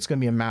It's going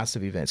to be a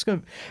massive event. It's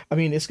going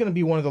to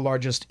be one of the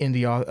largest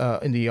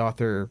indie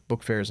author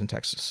book fairs in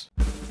Texas.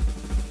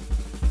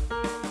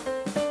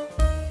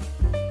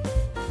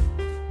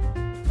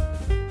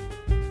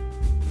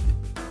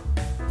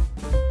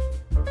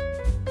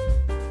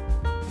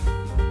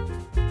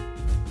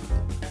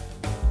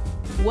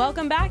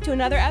 Welcome back to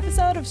another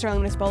episode of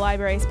Sterling Municipal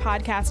Library's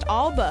podcast,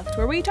 All Booked,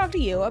 where we talk to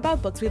you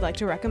about books we'd like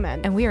to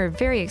recommend. And we are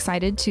very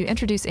excited to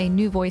introduce a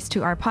new voice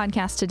to our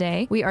podcast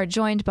today. We are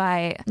joined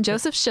by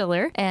Joseph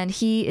Schiller, and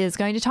he is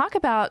going to talk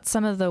about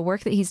some of the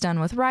work that he's done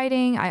with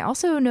writing. I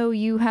also know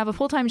you have a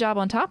full-time job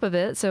on top of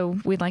it, so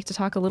we'd like to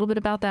talk a little bit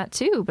about that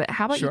too. But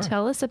how about you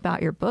tell us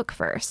about your book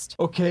first?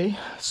 Okay,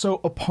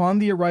 so Upon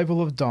the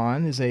Arrival of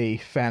Dawn is a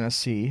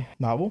fantasy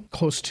novel,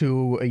 close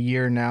to a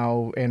year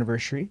now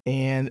anniversary.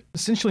 And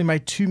essentially my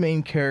two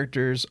main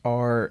characters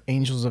are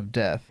angels of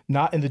death,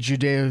 not in the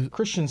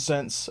Judeo-Christian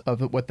sense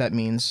of what that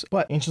means,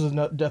 but angels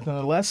of death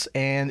nonetheless.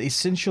 And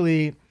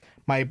essentially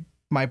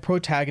my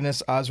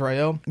protagonist,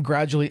 Azrael,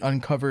 gradually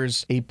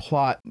uncovers a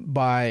plot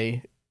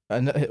by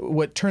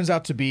what turns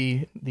out to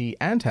be the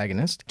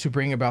antagonist to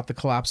bring about the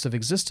collapse of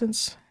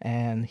existence,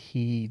 and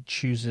he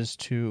chooses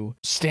to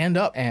stand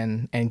up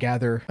and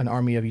gather an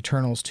army of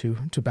Eternals to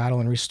battle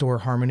and restore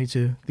harmony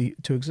to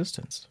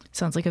existence.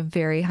 Sounds like a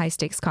very high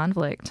stakes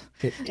conflict.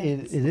 It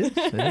is.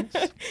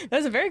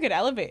 That's a very good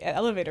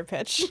elevator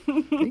pitch.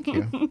 Thank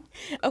you.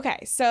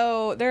 Okay,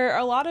 so there are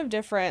a lot of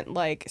different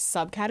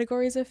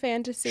subcategories of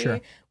fantasy.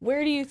 Sure.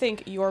 Where do you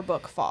think your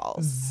book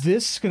falls?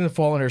 This is going to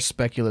fall under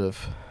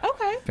speculative.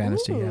 Okay.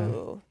 Fantasy.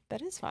 Ooh,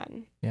 that is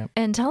fun. Yeah.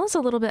 And tell us a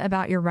little bit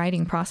about your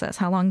writing process.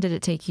 How long did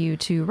it take you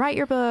to write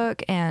your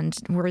book? And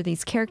were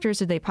these characters,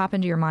 did they pop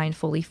into your mind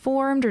fully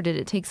formed, or did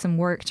it take some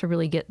work to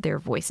really get their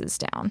voices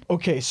down?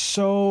 Okay,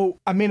 so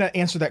I may not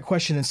answer that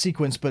question in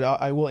sequence, but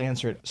I will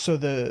answer it. So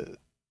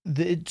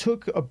it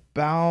took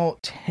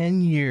about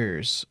 10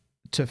 years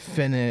to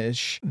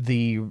finish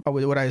the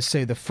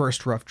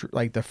first rough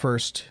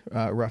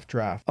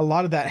draft. A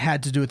lot of that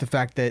had to do with the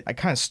fact that I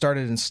kind of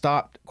started and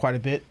stopped quite a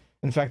bit.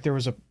 In fact, there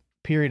was a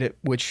period at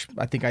which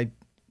I think I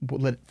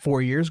let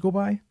 4 years go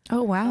by.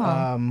 Oh,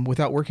 wow.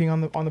 Without working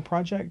on the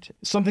project.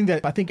 Something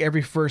that I think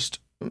every first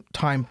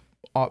time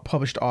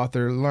published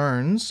author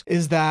learns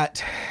is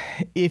that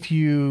if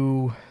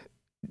you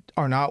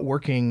are not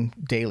working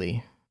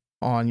daily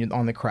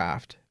on the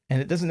craft,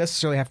 and it doesn't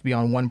necessarily have to be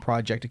on one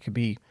project, it could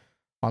be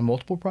on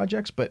multiple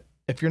projects, but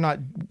if you're not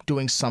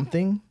doing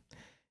something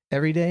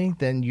every day,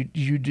 then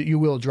you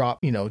will drop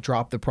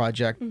the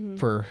project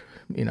for,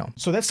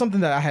 So that's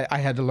something that I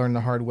had to learn the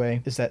hard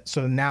way, is that,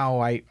 so now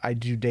I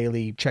do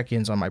daily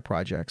check-ins on my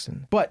projects.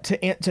 But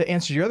to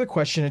answer your other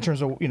question in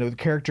terms of, the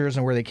characters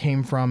and where they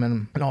came from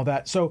and all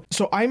that. So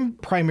I'm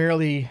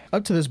primarily,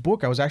 up to this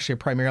book, I was actually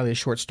primarily a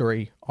short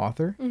story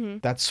author.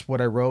 That's what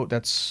I wrote.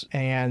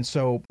 And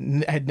so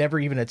I had never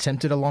even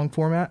attempted a long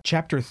format.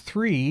 Chapter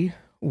 3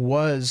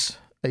 was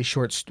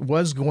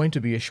going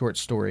to be a short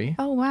story.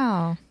 Oh,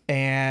 wow.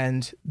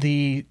 And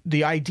the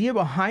idea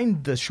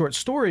behind the short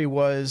story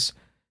was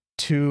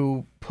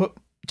to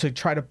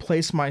try to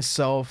place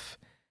myself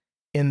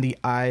in the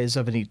eyes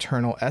of an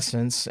eternal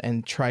essence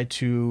and try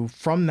to,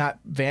 from that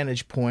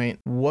vantage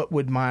point, what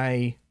would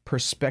my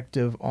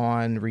perspective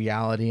on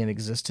reality and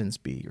existence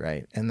be,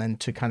 right? And then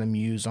to kind of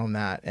muse on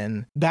that.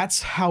 And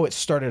that's how it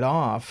started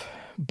off.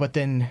 But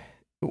then,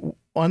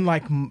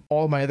 unlike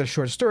all my other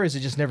short stories,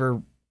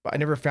 I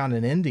never found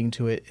an ending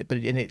to it, but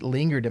it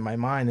lingered in my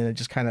mind, and it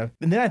just kind of,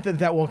 and then I thought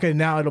that, well, okay,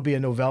 now it'll be a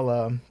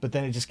novella, but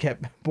then it just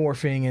kept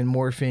morphing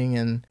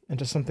and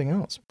into something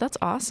else. That's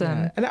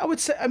awesome. Yeah. And I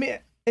would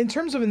say, in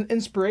terms of an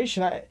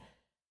inspiration, I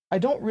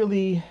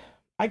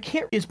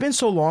can't, it's been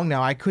so long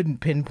now, I couldn't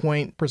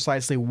pinpoint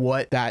precisely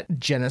what that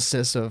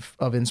genesis of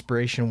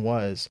inspiration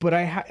was, but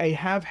I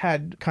have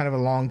had kind of a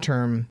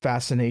long-term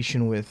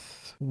fascination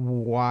with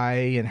why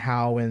and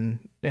how and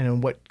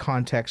in what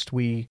context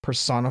we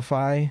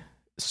personify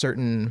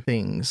certain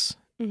things,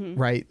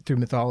 right, through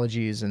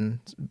mythologies and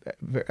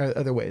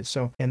other ways.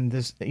 So, and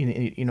this,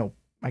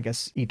 I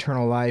guess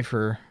eternal life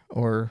or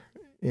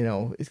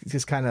it's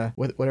just kind of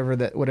whatever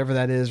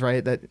that is,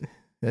 right?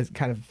 That's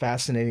kind of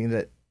fascinating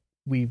that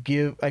we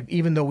give,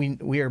 even though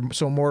we are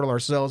so mortal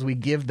ourselves, we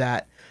give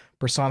that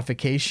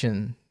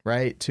personification,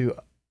 right, to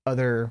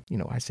other,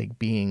 I say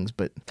beings,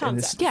 but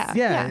concepts.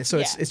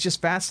 It's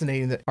just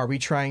fascinating that, are we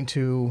trying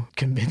to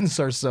convince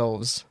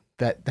ourselves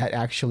that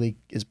actually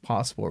is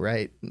possible,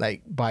 right?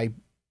 Like by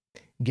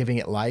giving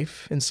it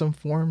life in some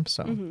form.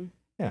 So,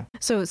 yeah.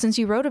 So since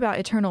you wrote about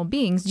eternal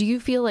beings, do you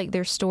feel like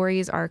their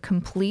stories are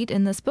complete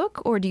in this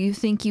book, or do you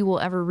think you will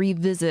ever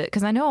revisit?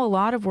 Because I know a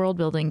lot of world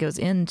building goes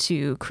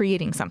into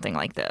creating something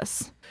like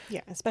this.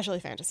 Yeah,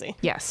 especially fantasy.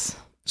 Yes.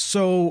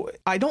 So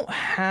I don't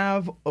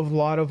have a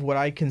lot of what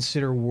I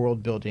consider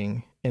world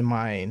building in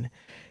mind.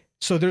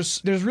 So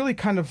there's really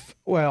kind of,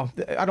 well,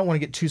 I don't want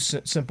to get too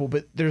simple,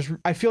 but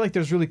I feel like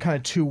there's really kind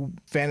of two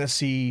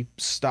fantasy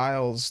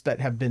styles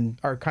that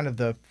are kind of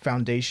the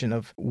foundation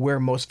of where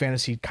most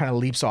fantasy kind of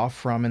leaps off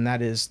from, and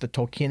that is the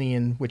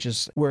Tolkienian, which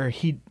is where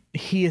he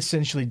he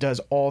essentially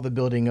does all the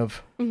building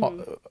of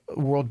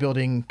world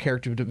building,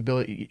 character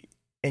ability,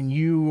 and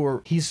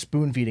he's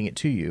spoon feeding it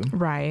to you.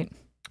 Right.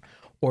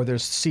 Or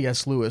there's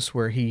C.S. Lewis,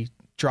 where he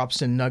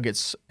drops in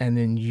nuggets and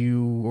then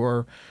you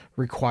are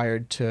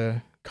required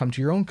to come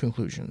to your own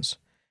conclusions.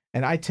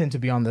 And I tend to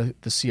be on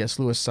the C.S.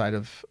 Lewis side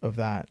of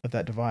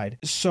that divide.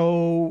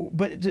 So,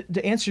 but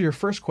to answer your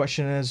first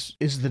question,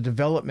 is the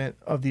development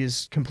of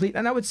these complete?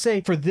 And I would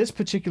say for this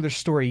particular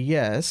story,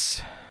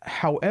 yes.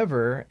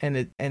 However, and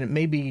it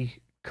may be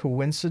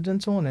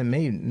coincidental and it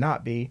may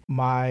not be,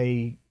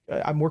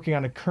 I'm working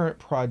on a current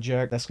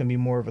project that's going to be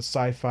more of a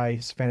sci-fi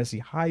fantasy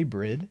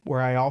hybrid,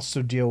 where I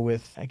also deal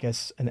with, I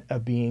guess, a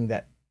being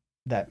that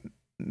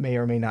may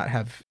or may not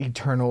have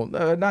eternal,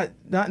 not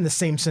in the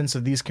same sense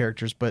of these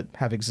characters, but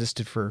have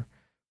existed for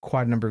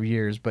quite a number of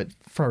years, but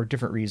for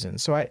different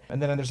reasons. So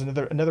and then there's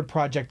another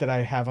project that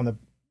I have on the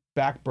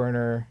back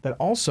burner that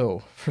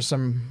also, for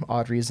some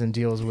odd reason,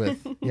 deals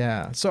with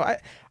So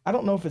I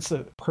don't know if it's a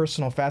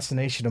personal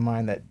fascination of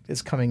mine that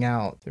is coming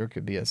out. There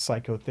could be a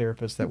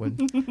psychotherapist that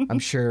would, I'm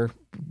sure,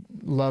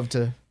 love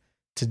to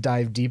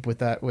dive deep with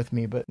that with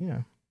me, but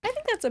I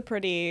think that's a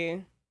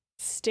pretty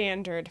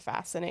standard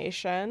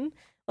fascination.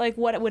 Like,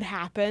 what would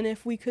happen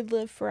if we could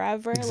live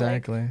forever?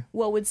 Exactly. Like,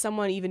 what would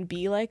someone even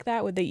be like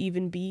that? Would they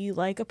even be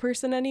like a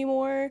person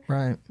anymore?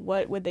 Right.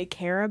 What would they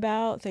care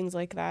about? Things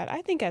like that.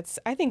 I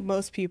think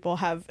most people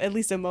have at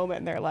least a moment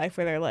in their life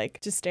where they're like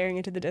just staring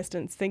into the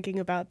distance, thinking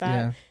about that.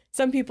 Yeah.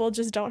 Some people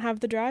just don't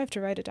have the drive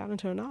to write it down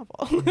into a novel.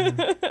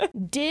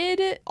 Mm-hmm.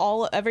 Did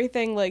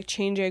everything like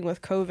changing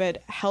with COVID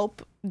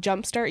help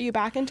jumpstart you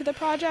back into the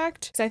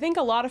project? Because I think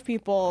a lot of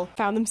people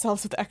found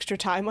themselves with extra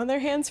time on their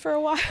hands for a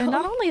while. And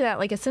not only that,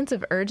 like a sense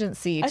of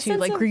urgency to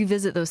like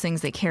revisit those things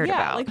they cared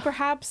about. Yeah, like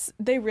perhaps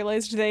they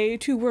realized they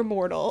too were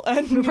mortal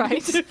and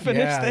needed to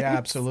finish things. Yeah,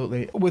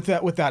 absolutely.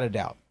 Without a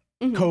doubt.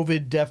 Mm-hmm.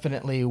 COVID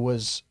definitely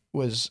was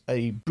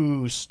a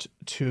boost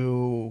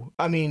to,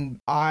 I mean,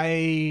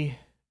 I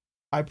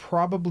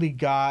probably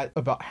got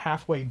about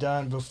halfway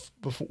done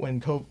before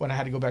when I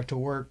had to go back to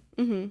work.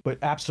 Mm-hmm. But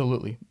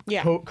absolutely,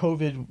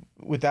 COVID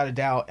without a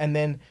doubt. And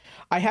then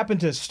I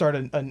happened to start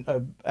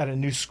at a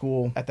new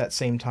school at that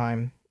same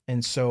time,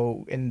 and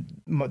so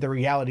the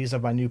realities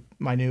of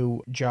my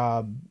new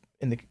job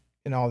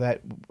and all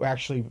that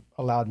actually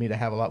allowed me to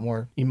have a lot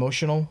more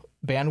emotional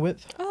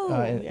bandwidth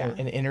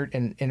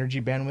and energy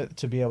bandwidth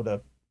to be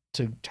able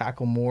to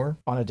tackle more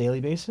on a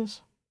daily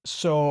basis.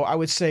 So I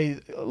would say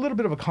a little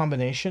bit of a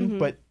combination,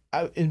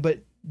 mm-hmm. but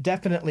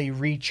definitely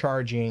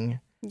recharging.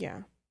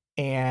 Yeah.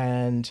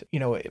 And,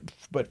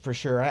 but for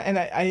sure. And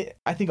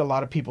I think a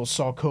lot of people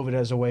saw COVID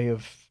as a way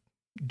of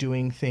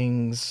doing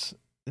things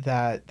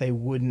that they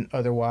wouldn't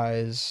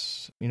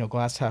otherwise,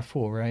 glass half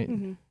full, right?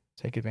 Mm-hmm.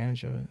 Take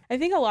advantage of it. I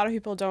think a lot of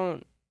people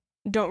don't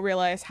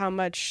realize how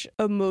much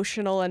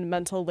emotional and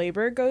mental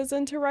labor goes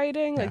into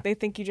writing. Like they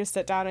think you just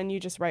sit down and you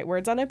just write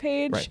words on a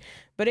page, right.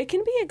 But it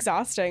can be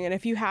exhausting. And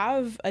if you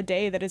have a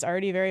day that is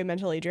already very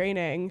mentally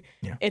draining,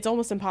 it's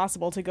almost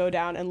impossible to go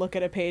down and look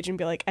at a page and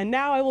be like, and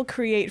now I will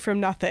create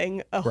from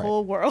nothing a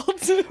whole world.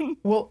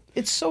 Well,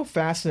 it's so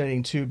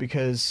fascinating too,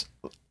 because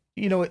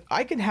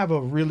I can have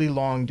a really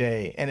long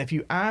day. And if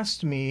you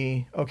asked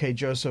me, okay,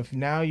 Joseph,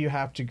 now you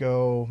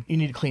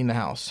need to clean the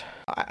house.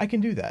 I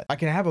can do that. I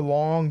can have a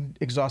long,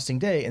 exhausting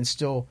day and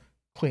still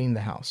clean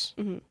the house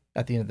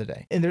at the end of the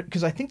day. And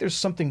because I think there's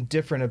something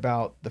different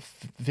about the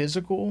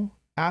physical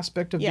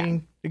aspect of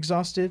being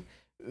exhausted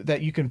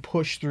that you can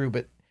push through.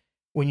 But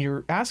when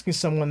you're asking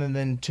someone and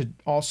then to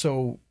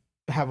also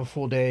have a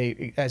full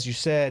day, as you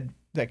said,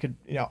 that could,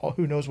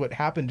 who knows what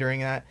happened during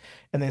that,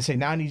 and then say,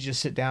 now I need you to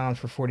sit down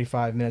for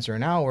 45 minutes or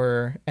an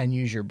hour and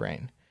use your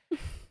brain.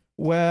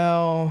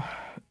 Well,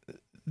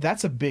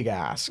 that's a big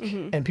ask,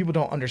 and people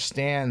don't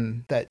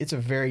understand that it's a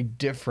very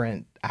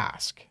different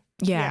ask.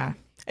 Yeah.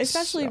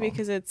 Especially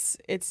because it's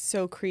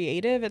so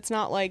creative. It's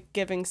not like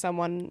giving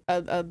someone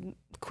a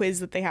quiz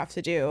that they have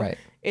to do. Right.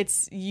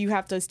 It's you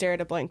have to stare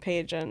at a blank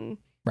page and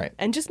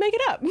just make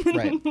it up.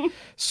 Right.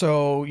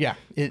 So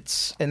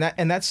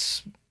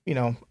that's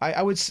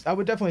I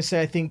would definitely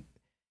say I think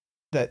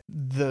that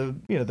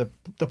the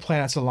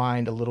planets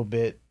aligned a little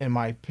bit in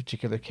my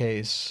particular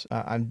case.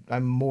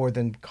 I'm more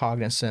than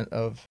cognizant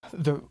of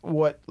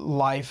what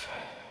life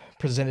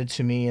presented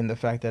to me and the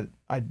fact that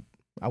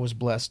I was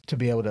blessed to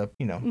be able to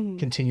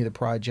continue the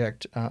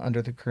project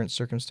under the current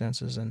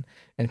circumstances and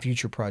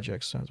future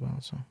projects as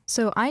well.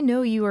 So I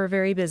know you are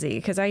very busy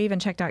because I even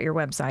checked out your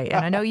website,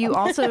 and I know you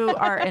also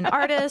are an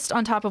artist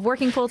on top of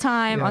working full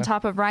time, on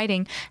top of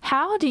writing.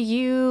 How do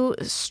you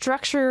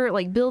structure,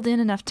 build in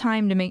enough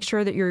time to make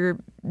sure that you're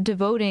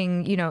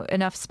devoting,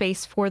 enough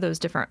space for those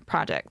different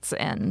projects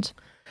and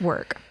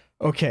work?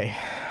 Okay.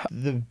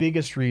 The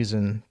biggest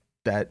reason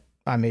that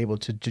I'm able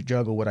to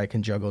juggle what I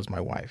can juggle is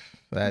my wife.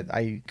 That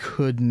I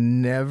could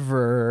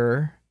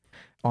never,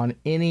 in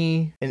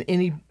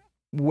any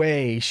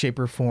way, shape,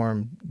 or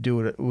form,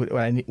 do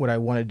what I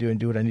want to do and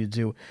do what I need to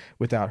do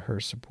without her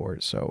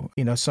support. So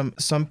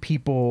some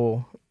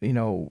people,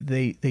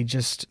 they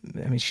just,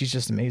 she's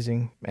just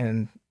amazing,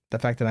 and the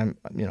fact that I'm,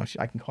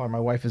 I can call her my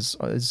wife is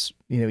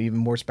even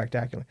more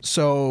spectacular.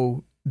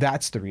 So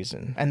that's the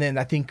reason. And then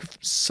I think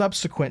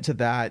subsequent to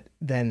that,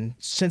 then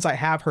since I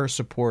have her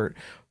support,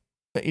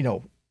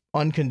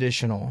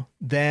 unconditional,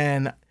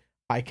 then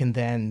I can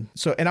and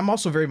I'm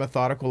also very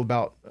methodical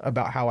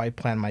about how I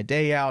plan my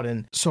day out.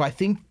 And so I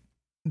think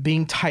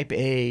being type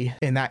A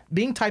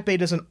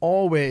doesn't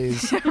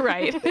always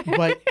right.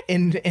 But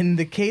in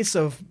the case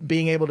of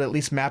being able to at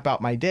least map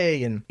out my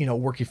day and,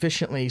 work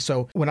efficiently.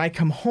 So when I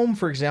come home,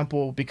 for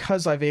example,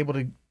 because I've able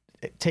to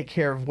take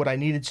care of what I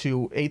needed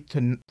to 8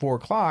 to 4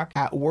 o'clock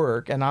at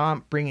work and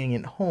I'm bringing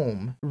it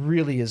home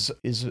really is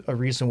a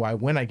reason why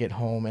when I get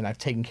home and I've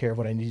taken care of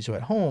what I need to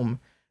at home,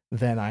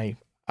 then I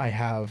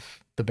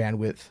have the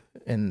bandwidth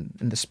and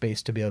the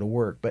space to be able to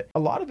work. But a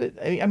lot of it,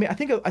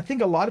 I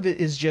think a lot of it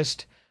is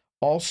just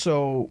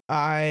also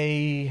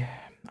I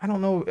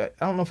don't know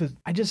if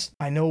it's,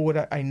 I know what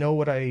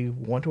I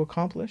want to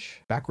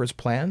accomplish. Backwards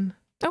plan.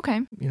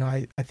 Okay.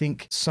 I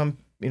think some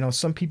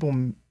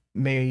people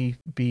may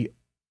be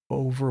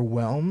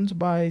overwhelmed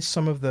by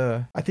some of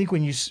I think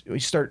when you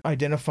start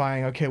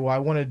identifying, okay, well, I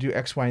want to do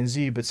X, Y, and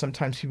Z, but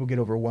sometimes people get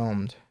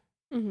overwhelmed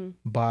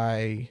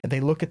by, they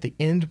look at the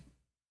end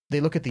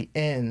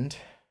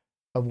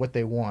of what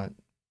they want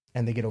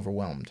and they get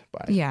overwhelmed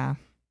by it. Yeah.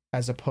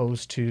 As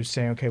opposed to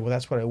saying, okay, well,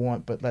 that's what I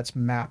want, but let's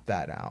map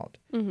that out.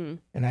 And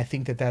I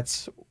think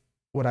that's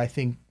what I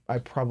think I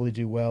probably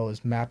do well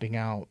is mapping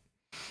out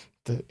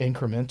the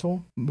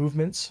incremental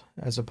movements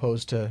as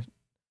opposed to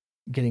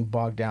getting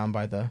bogged down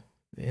by the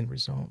end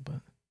result.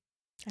 But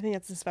I think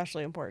that's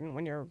especially important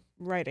when you're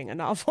writing a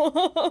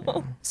novel.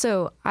 yeah.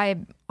 So I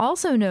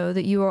also know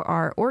that you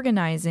are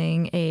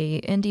organizing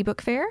a indie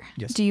book fair.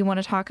 Yes. Do you want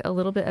to talk a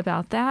little bit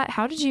about that?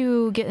 How did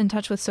you get in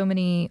touch with so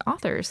many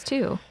authors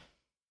too?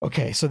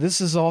 Okay, so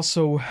this is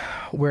also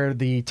where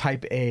the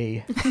type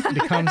A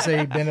becomes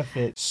a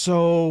benefit.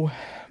 So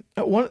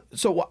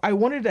I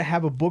wanted to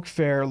have a book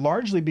fair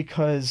largely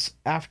because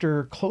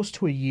after close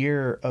to a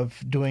year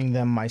of doing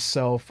them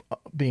myself,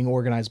 being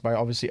organized by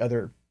obviously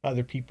other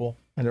people,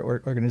 other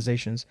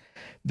organizations,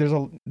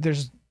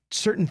 there's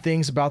certain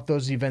things about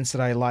those events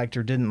that I liked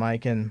or didn't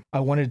like, and I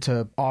wanted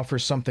to offer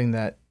something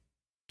that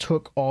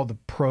took all the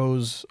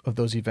pros of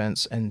those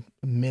events and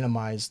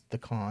minimized the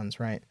cons,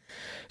 right?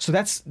 So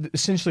that's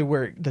essentially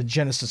where the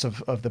genesis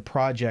of the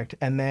project.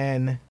 And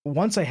then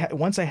once I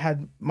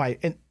had my,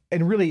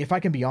 and really, if I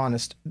can be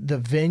honest, the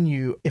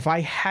venue, if I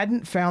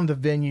hadn't found the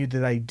venue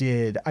that I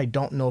did, I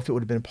don't know if it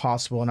would have been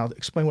possible. And I'll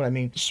explain what I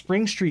mean.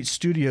 Spring Street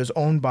Studios,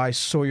 owned by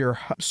Sawyer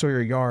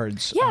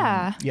Yards.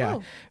 Yeah.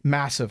 Oh.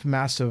 Massive,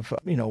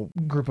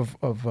 group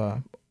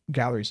of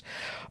galleries.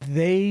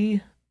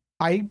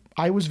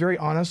 I was very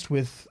honest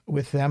with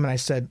them, and I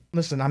said,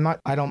 listen,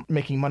 I don't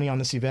making money on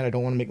this event. I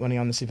don't want to make money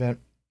on this event.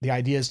 The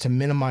idea is to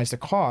minimize the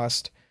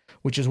cost,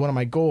 which is one of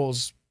my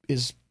goals,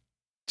 is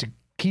to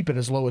keep it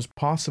as low as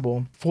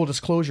possible. Full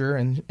disclosure,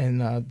 and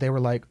they were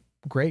like,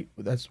 great,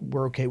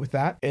 we're okay with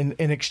that.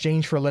 In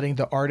exchange for letting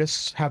the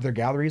artists have their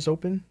galleries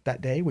open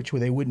that day, which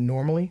they wouldn't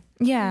normally.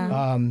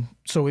 Yeah.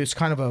 So it's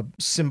kind of a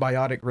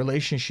symbiotic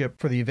relationship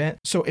for the event.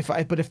 So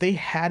if they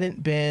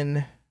hadn't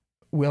been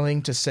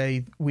willing to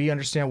say, we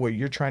understand what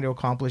you're trying to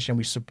accomplish and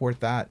we support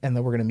that, and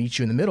then we're going to meet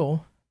you in the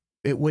middle,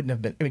 it wouldn't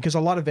have been, because a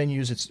lot of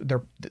venues,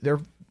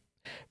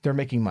 they're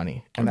making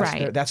money, and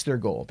that's their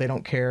goal. They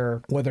don't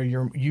care whether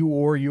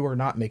you are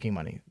not making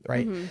money,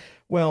 right?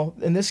 Well,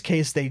 in this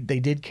case, they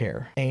did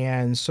care.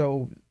 And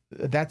so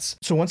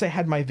once I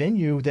had my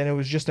venue, then it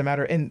was just a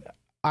matter, and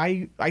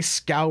I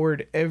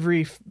scoured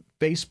every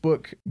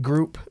Facebook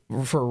group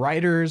for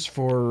writers,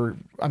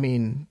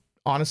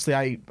 honestly,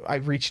 I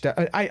reached out.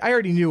 I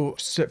already knew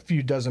a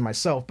few dozen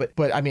myself, but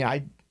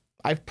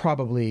I've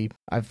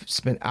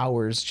spent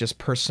hours just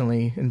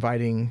personally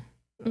inviting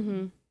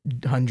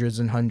hundreds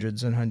and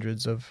hundreds and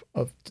hundreds of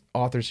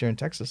authors here in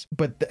Texas.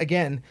 But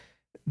again,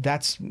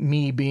 that's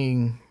me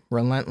being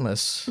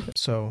relentless.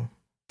 So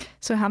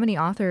how many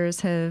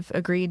authors have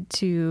agreed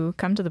to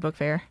come to the book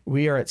fair?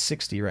 We are at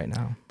 60 right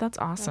now. That's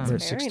awesome. We're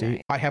at 60.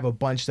 Nice. I have a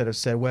bunch that have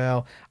said,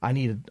 well, I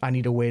need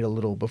to wait a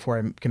little before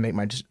I can make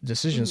my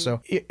decision.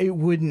 So it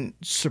wouldn't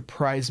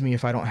surprise me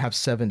if I don't have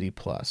 70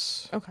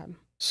 plus. Okay.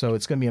 So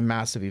it's going to be a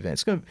massive event.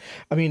 It's going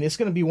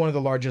to be one of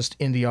the largest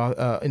indie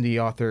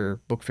author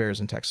book fairs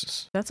in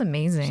Texas. That's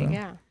amazing.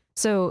 Yeah.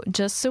 So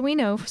just so we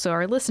know, so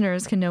our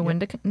listeners can know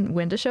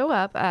when to show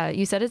up,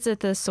 you said it's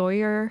at the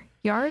Sawyer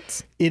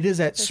Yards? It is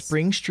at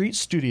Spring Street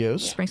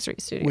Studios. Spring Street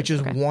Studios. Which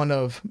is one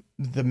of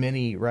the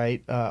many,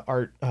 right,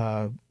 art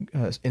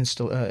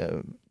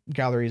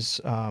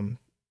galleries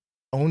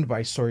owned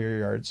by Sawyer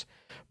Yards.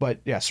 But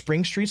yeah,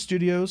 Spring Street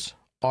Studios,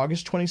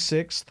 August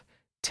 26th,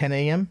 10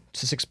 a.m.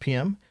 to 6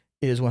 p.m.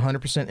 It is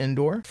 100%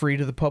 indoor, free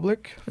to the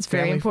public. It's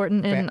very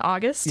important in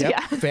August. Yep,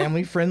 yeah.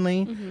 Family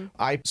friendly.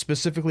 I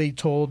specifically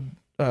told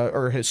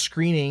his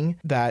screening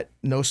that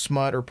no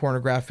smut or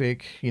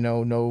pornographic,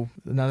 none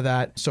of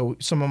that. So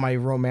some of my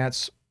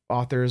romance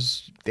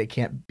authors, they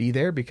can't be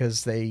there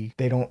because they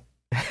don't,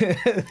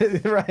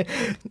 right.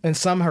 And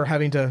some are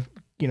having to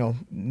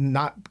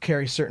not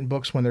carry certain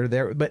books when they're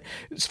there, but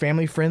it's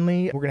family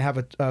friendly. We're going to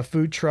have a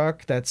food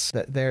truck that's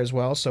there as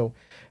well. So,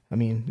 I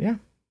mean, yeah.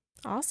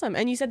 Awesome.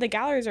 And you said the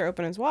galleries are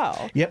open as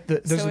well. Yep.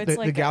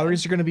 The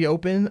galleries are going to be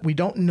open. We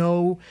don't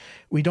know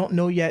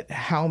yet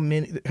how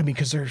many, I mean,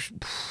 because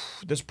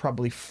there's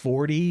probably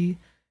 40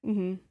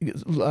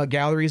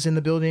 galleries in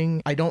the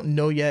building. I don't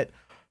know yet.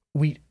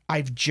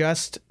 I've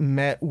just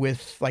met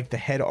with like the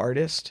head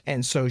artist,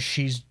 and so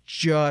she's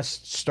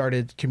just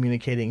started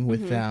communicating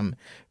with them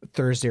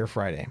Thursday or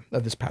Friday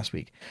of this past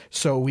week.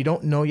 So we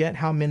don't know yet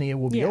how many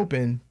will be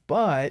open,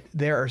 but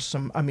there are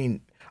some. I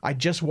mean, I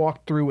just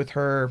walked through with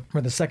her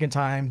for the second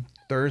time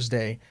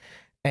Thursday,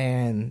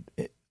 and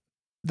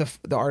the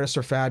artists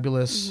are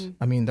fabulous.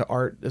 I mean, the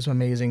art is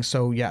amazing.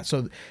 So yeah,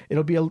 so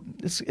it'll be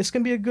it's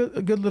gonna be a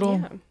good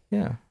little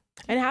And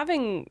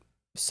having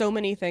so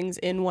many things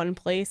in one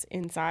place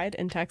inside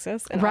in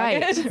Texas in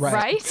right August.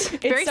 Right. It's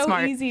Very so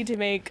smart. easy to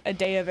make a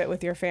day of it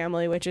with your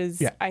family, which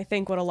is I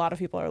think what a lot of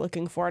people are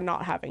looking for,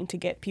 not having to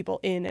get people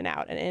in and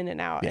out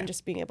and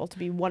just being able to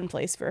be one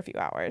place for a few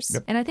hours.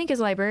 And I think as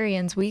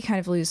librarians, we kind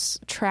of lose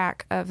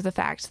track of the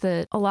fact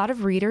that a lot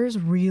of readers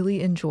really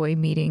enjoy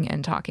meeting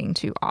and talking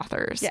to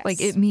authors. Yes. Like,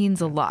 it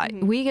means a lot.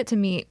 We get to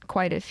meet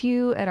quite a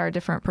few at our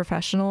different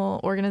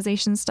professional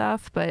organization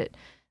stuff, but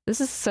this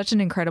is such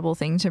an incredible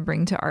thing to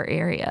bring to our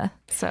area.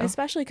 So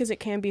especially because it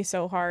can be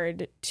so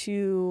hard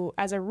to,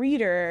 as a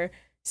reader,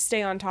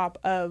 stay on top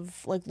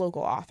of like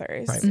local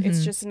authors. Right.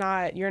 It's just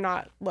not, you're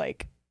not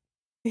like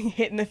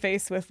hit in the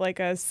face with like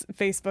a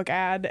Facebook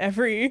ad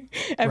every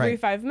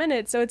 5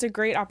 minutes. So it's a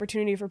great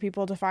opportunity for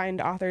people to find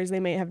authors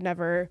they may have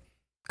never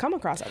come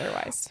across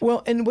otherwise.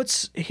 Well, and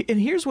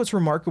here's what's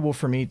remarkable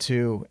for me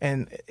too,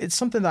 and it's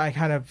something that I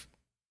kind of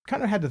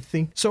had to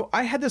think. So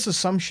I had this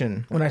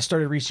assumption when I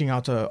started reaching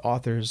out to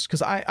authors,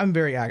 because I'm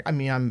very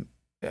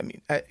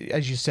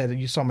as you said,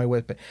 you saw my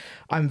web, but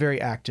I'm very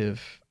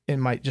active in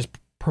my just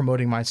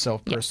promoting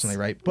myself personally,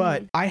 right?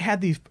 But I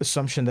had the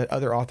assumption that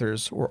other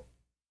authors were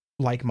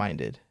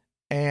like-minded.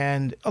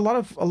 And a lot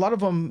of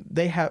them,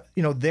 they have,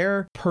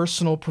 their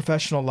personal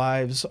professional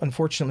lives,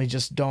 unfortunately,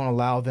 just don't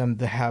allow them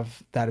to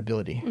have that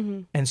ability.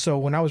 And so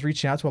when I was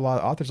reaching out to a lot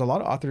of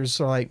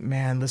authors are like,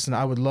 man, listen,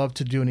 I would love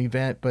to do an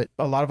event, but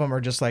a lot of them are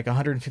just like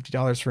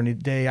 $150 for a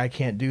day. I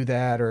can't do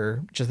that,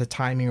 or just the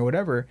timing or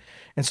whatever.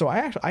 And so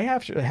I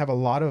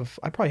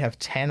probably have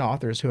 10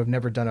 authors who have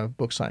never done a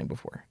book signing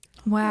before.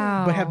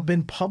 wow. But have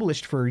been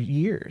published for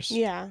years.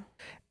 Yeah.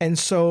 And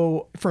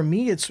so for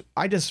me,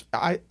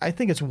 I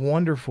think it's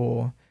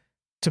wonderful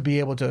to be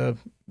able to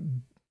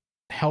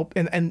help.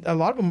 And a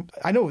lot of them,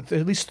 I know at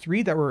least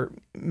 3 that were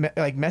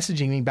like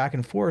messaging me back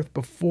and forth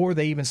before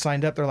they even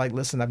signed up. They're like,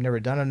 listen, I've never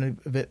done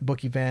a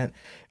book event.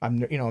 I'm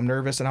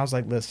nervous. And I was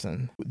like,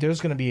 listen,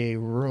 there's going to be a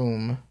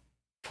room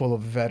full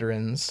of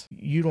veterans.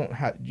 You don't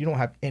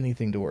have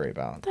anything to worry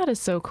about. That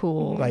is so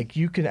cool. Like,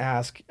 you can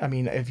ask, I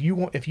mean, if you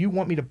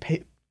want me to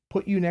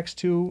put you next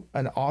to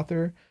an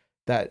author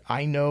that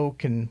I know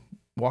can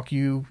walk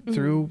you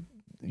through,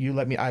 you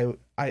let me,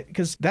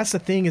 because that's the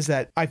thing, is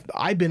that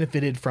I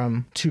benefited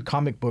from 2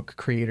 comic book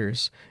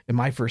creators in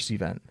my first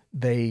event.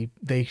 They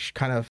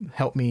kind of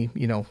helped me,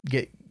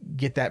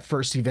 get that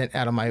first event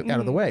out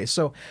of the way.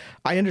 So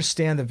I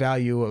understand the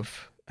value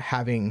of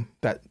having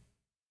that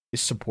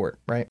support,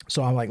 right?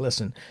 So I'm like,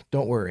 listen,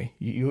 don't worry.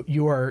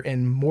 You are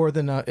in more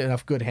than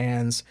enough good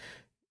hands.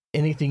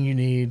 Anything you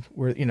need,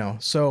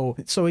 so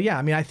yeah,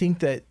 I mean, I think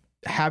that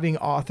having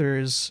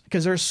authors,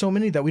 because there's so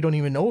many that we don't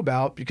even know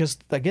about, because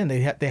again,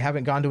 they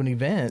haven't gone to an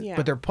event,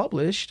 but they're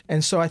published.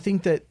 And so I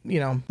think that,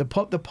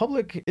 the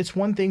public, it's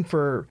one thing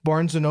for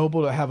Barnes &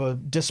 Noble to have a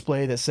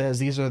display that says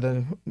these are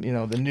the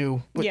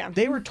new, but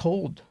they were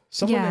told,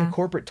 someone in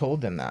corporate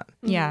told them that.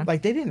 Yeah.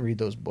 Like, they didn't read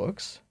those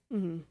books.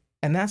 And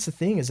that's the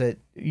thing, is that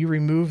you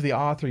remove the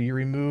author, you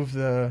remove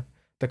the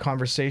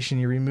conversation,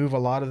 you remove a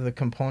lot of the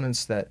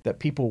components that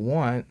people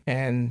want,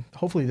 and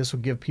hopefully this will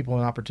give people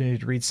an opportunity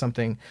to read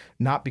something,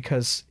 not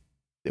because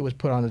it was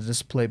put on a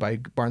display by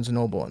Barnes &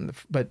 Noble,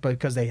 but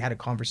because they had a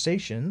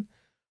conversation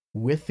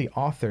with the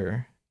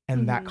author,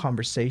 and that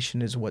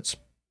conversation is what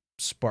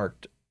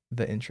sparked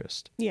the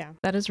interest. Yeah.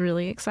 That is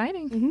really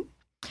exciting.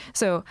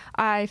 So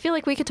I feel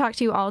like we could talk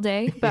to you all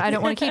day, but I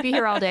don't want to keep you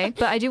here all day.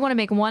 But I do want to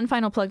make one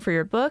final plug for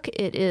your book.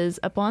 It is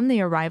Upon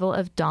the Arrival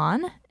of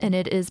Dawn, and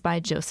it is by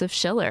Joseph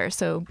Schiller.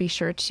 So be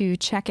sure to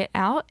check it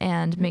out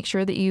and make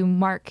sure that you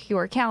mark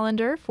your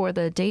calendar for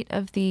the date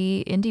of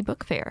the Indie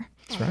Book Fair.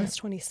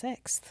 August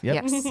 26th.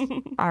 Yep. Yes.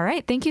 All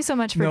right. Thank you so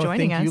much for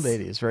joining us. Thank you,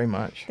 ladies, very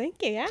much.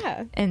 Thank you.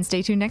 Yeah. And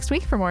stay tuned next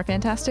week for more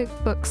fantastic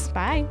books.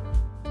 Bye.